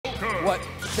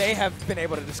they have been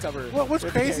able to discover. Well, what's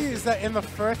crazy is that in the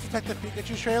first Detective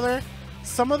Pikachu trailer,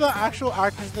 some of the actual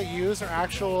actors they use are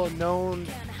actual known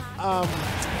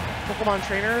Pokemon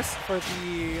trainers for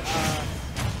the,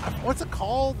 what's it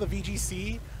called? The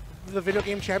VGC? The Video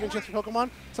Game Championships for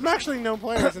Pokemon. Some actually known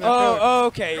players in that trailer. Oh,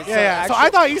 okay. Yeah. So I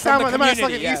thought ESAM, they might have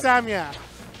stuck at yeah. ESAM, yeah.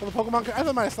 For the Pokemon, I thought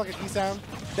they might have stuck at ESAM.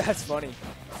 That's funny.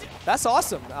 That's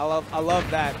awesome. I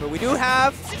love that. But we do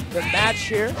have the match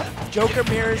here. Joker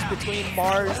mirrors between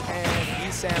Mars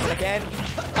and ESAM. And again,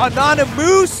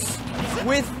 Anonymous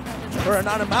with, or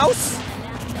Anonymous?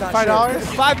 Not $5? Sure.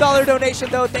 $5 donation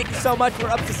though. Thank you so much. We're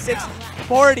up to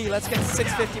 640. Let's get to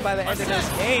 650 by the end of this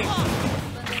game.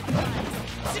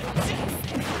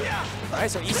 All right,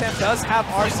 so ESAM does have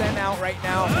Arsene out right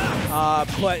now,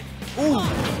 but ooh.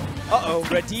 Uh-oh,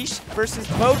 Radish versus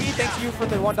Bogey. Thank you for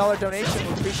the $1 donation.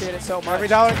 We appreciate it so much. Every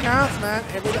dollar counts, man.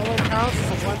 Every dollar counts.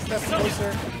 It's one step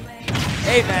closer.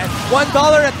 Hey, man.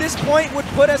 $1 at this point would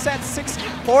put us at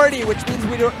 640, which means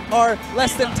we are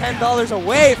less than $10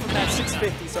 away from that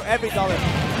 650. So every dollar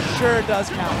sure does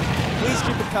count. Please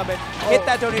keep it coming. Hit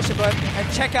that donation button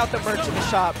and check out the merch in the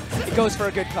shop. It goes for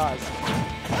a good cause.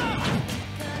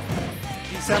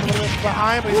 ESAM a little bit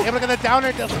behind, but he's able to get the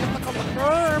downer. Doesn't get the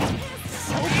confirm.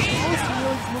 So close to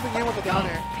really moving in with the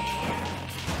downer.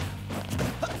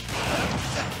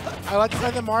 I like to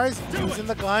find the Mars using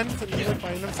the gun to either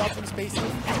find himself some spacing,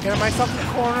 get myself in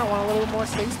the corner, want a little bit more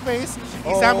safe space.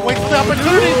 ESAM waits for the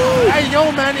opportunity. Hey,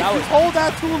 yo, man, if you hold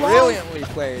that too long. Brilliantly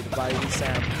played by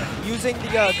ESAM. Using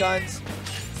the guns.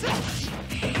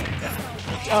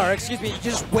 Or, excuse me,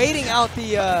 just waiting out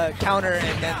the counter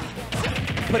and then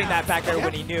putting that back there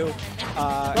when he knew he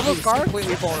was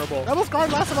completely vulnerable. Level's guard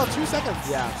lasts about 2 seconds.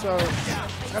 Yeah. So,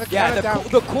 gotta yeah, it down.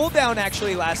 The cooldown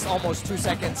actually lasts almost 2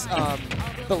 seconds.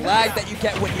 The lag that you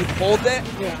get when you hold it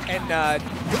and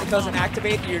it doesn't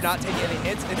activate, you're not taking any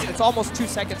hits, it's almost 2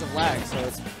 seconds of lag, so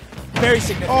it's very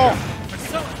significant.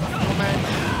 Oh man,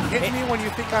 hit me when you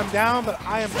think I'm down, but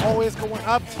I am always going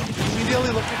up.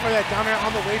 Immediately looking for that down air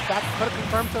on the way back. Could have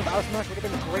confirmed to the smash, would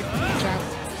have been great for ESAM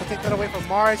to take that away from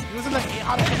Mars. Using the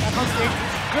how to come back on stage.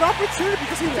 Good opportunity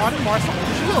because he wanted Mars to hold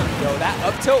the shield. Yo, that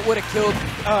up tilt would have killed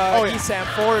ESAM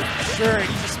for sure.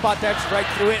 He just spot decks right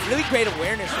through it. Really great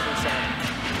awareness from ESAM.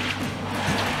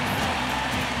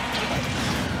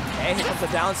 And here comes the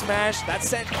down smash. That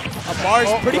sent Mars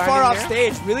pretty far off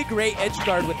stage. Really great edge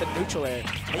guard with the neutral air.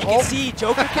 And you can see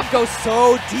Joker can go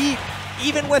so deep.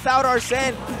 Even without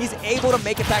Arsene, he's able to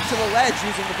make it back to the ledge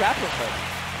using the grappling hook.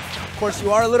 Of course,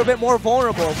 you are a little bit more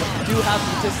vulnerable, but you do have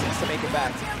the distance to make it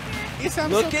back.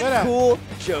 ESAM's Looking so good at cool,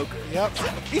 Joker. Yep.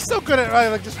 He's so good at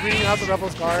like just reading out the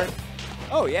Rebel's guard.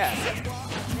 Oh, yeah.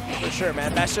 For sure,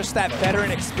 man. That's just that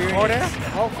veteran experience. Forward air.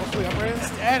 Oh, hopefully up air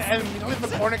instead. And you know,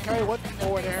 the corner carry with the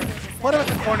forward air. Put him at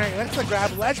the corner. That's the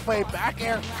grab. Ledge play. Back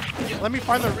air. Let me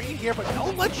find the read here, but no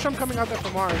ledge jump coming out there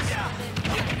from Mars.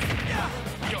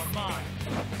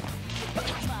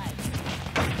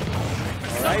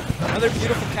 All right, another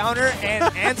beautiful counter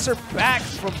and answer back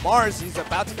from Mars. He's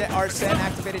about to get Arsene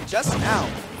activated just now.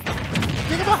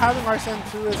 The thing about having Arsene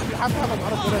too is you have to have a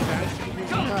lot of good advantage to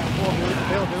use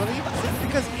availability.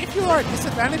 Because if you are at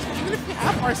disadvantage, even if you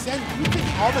have Arsene, you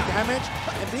take all the damage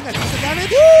and being at disadvantage,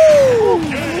 you're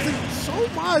losing so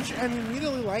much. And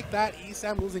immediately like that,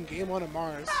 ESAM losing game 1 of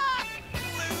Mars.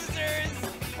 Losers.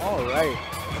 All right.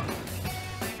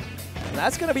 And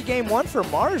that's going to be game 1 for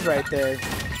Mars right there.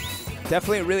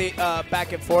 Definitely really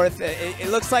back and forth. It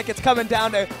looks like it's coming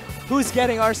down to who's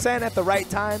getting Arsene at the right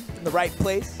time, in the right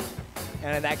place.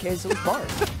 And in that case, it was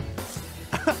Mars.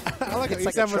 I like it.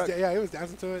 ESAM was, yeah, he was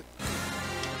dancing to it.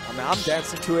 I mean, I'm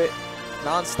dancing to it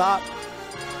non-stop.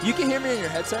 You can hear me in your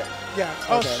headset? Yeah.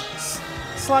 Okay. Oh,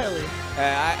 slightly.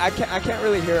 I can't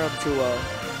really hear him too well.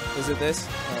 Is it this?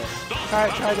 Try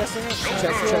testing it.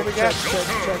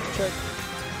 Check.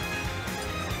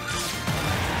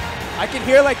 I can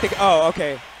hear like the, oh,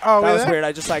 okay. Oh, that was weird.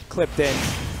 I just like clipped in.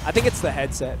 I think it's the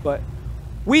headset, but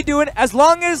we do it as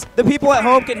long as the people at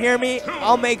home can hear me.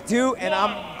 I'll make do, and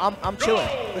I'm chilling.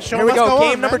 The show Here we must go.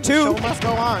 Game on, number man. 2. The show must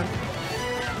go on.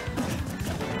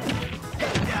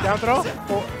 Down throw.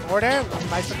 Forward air.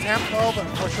 Nice attempt though, but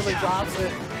unfortunately drops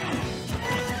it.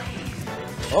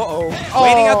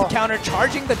 Waiting out the counter,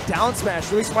 charging the down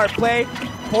smash. Really smart play.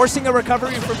 Forcing a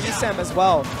recovery from ESAM as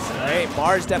well. All right,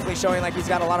 Mars definitely showing like he's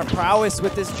got a lot of prowess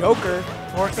with this Joker.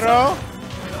 Forward throw.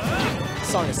 This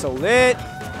song is so lit.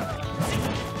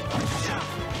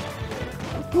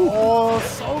 Oh,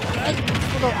 so good.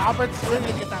 For the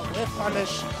opportunity to get that whiff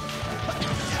punish.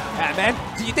 Yeah, man.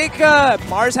 Do you think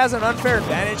Mars has an unfair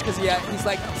advantage because he's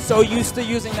like so used to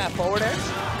using that forward air?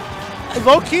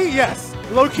 Low key, yes.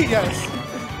 Low key, yes.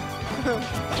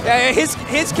 Yeah,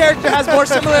 his character has more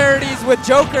similarities with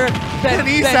Joker than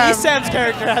ESAM's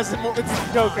character has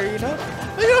with Joker, you know?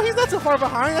 But, you know, he's not too far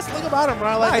behind. That's the thing about him,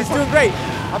 right? Like, he's doing great.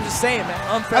 I'm just saying,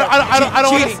 man. Unfair. I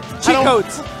don't cheating. Cheat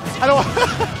codes. I don't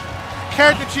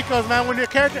character cheat codes, man. When your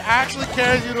character actually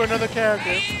carries you to another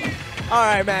character. All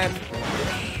right, man.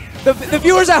 The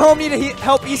viewers at home need to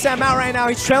help ESAM out right now.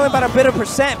 He's trailing by a bit of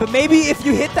percent, but maybe if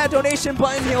you hit that donation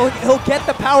button, he'll get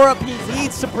the power-up he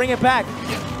needs to bring it back.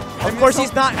 Of course,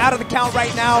 he's not out of the count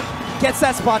right now. Gets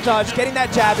that spot dodge, getting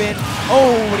that jab in.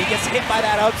 Oh, when he gets hit by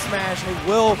that up smash, he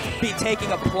will be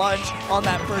taking a plunge on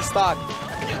that first stock.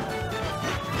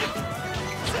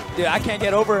 Dude, I can't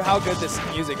get over how good this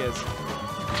music is.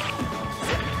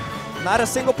 Not a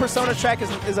single Persona track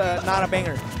is not a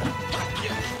banger.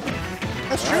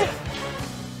 That's true.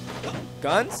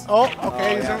 Guns? Oh,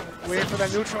 okay. He's waiting for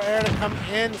that neutral air to come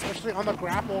in, especially on the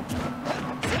grapple.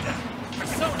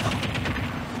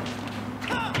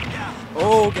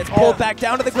 Oh, gets pulled back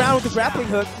down to the ground with the grappling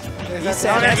hook.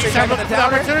 ESAM looking for the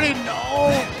opportunity.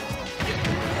 No.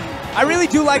 I really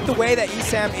do like the way that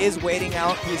ESAM is waiting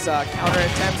out these counter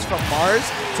attempts from Mars.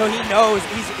 So he knows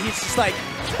he's just like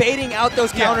baiting out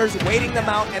those counters, waiting them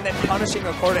out, and then punishing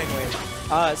accordingly.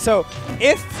 So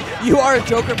if you are a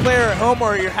Joker player at home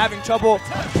or you're having trouble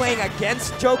playing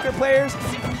against Joker players,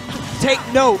 take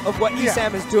note of what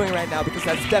ESAM is doing right now, because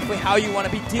that's definitely how you want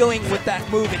to be dealing with that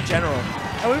move in general.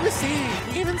 And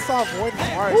we even saw Void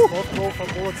and Mars both go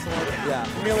for Bullet Sword. Yeah.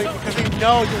 Really, because they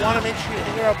know you want to make sure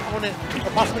your opponent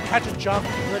will possibly catch a jump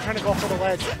when they're trying to go for the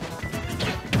ledge.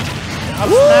 Up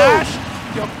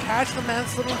smash! You'll catch the man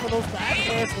slipping for those back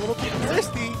airs, a little too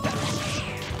thirsty.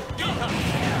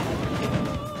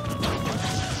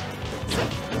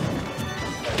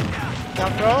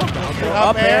 Down throw,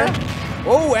 up air.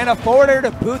 Oh, and a forwarder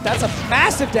to boot. That's a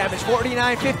massive damage.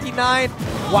 49-59.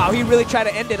 Wow, he really tried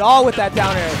to end it all with that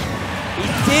down air. He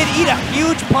did eat a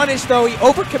huge punish, though. He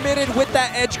overcommitted with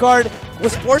that edge guard,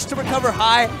 was forced to recover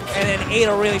high, and then ate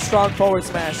a really strong forward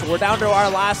smash. So we're down to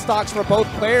our last stocks for both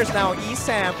players now.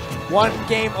 ESAM, one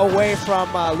game away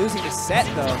from losing the set,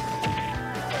 though.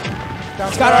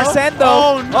 He's got Arsene, though.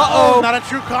 Oh, no. Uh-oh. Not a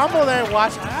true combo there.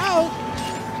 Watch out.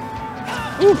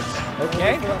 Ooh.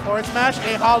 Okay. For the forward smash.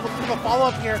 A-Hall looking for the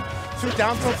follow-up here. Two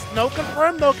down tilts. No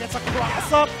confirm, though. Gets a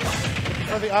cross-up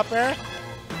for the up air.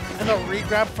 And the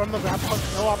re-grab from the grab hook.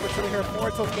 No opportunity here for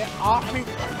it. So get off me.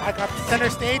 I got the center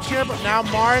stage here, but now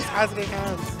Mars has it in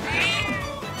hands.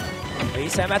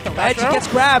 ESAM at the ledge. He gets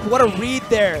grabbed. What a read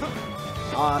there.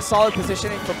 Solid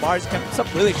positioning from Mars. Kept this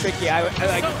up really tricky.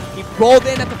 He rolled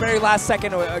in at the very last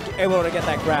second, able to get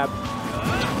that grab.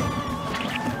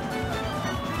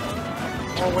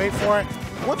 Oh, wait for it.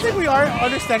 One thing we are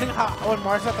understanding how when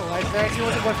Mars got the ledge there, he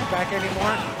wasn't going for back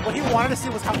anymore. What he wanted to see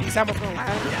was how ESAM was going to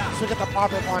land so we get the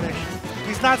proper punish.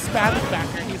 He's not spamming back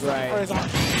here. He's looking for his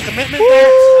commitment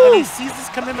there, and he sees this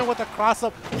commitment with a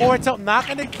cross-up forward tilt. Not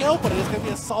going to kill, but it is going to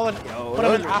be a solid.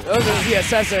 Those are the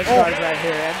assessor cards right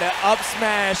here, and the up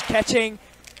smash catching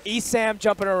ESAM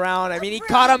jumping around. I mean, he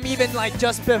caught him even like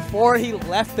just before he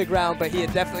left the ground, but he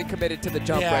had definitely committed to the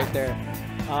jump right there.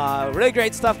 Really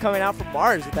great stuff coming out from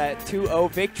Mars with that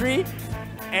 2-0 victory.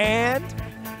 And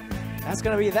that's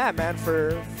going to be that, man,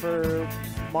 for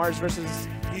Mars versus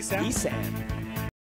ESAM.